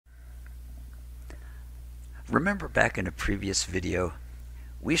Remember back in a previous video,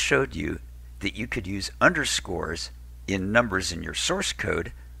 we showed you that you could use underscores in numbers in your source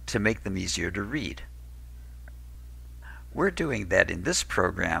code to make them easier to read. We're doing that in this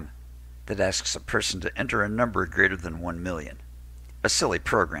program that asks a person to enter a number greater than 1 million. A silly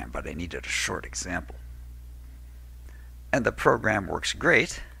program, but I needed a short example. And the program works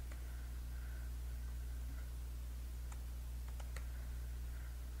great.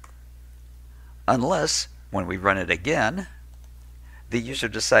 Unless, when we run it again, the user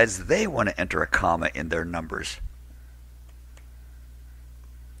decides they want to enter a comma in their numbers.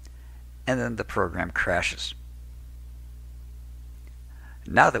 And then the program crashes.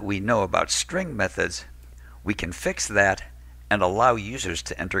 Now that we know about string methods, we can fix that and allow users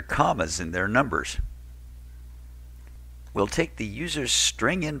to enter commas in their numbers. We'll take the user's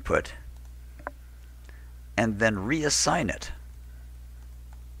string input and then reassign it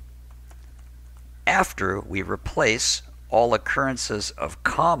after we replace all occurrences of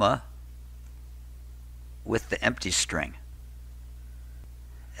comma with the empty string.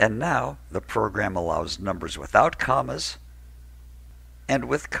 And now the program allows numbers without commas and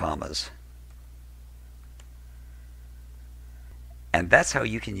with commas. And that's how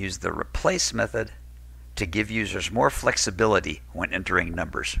you can use the replace method to give users more flexibility when entering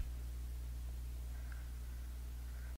numbers.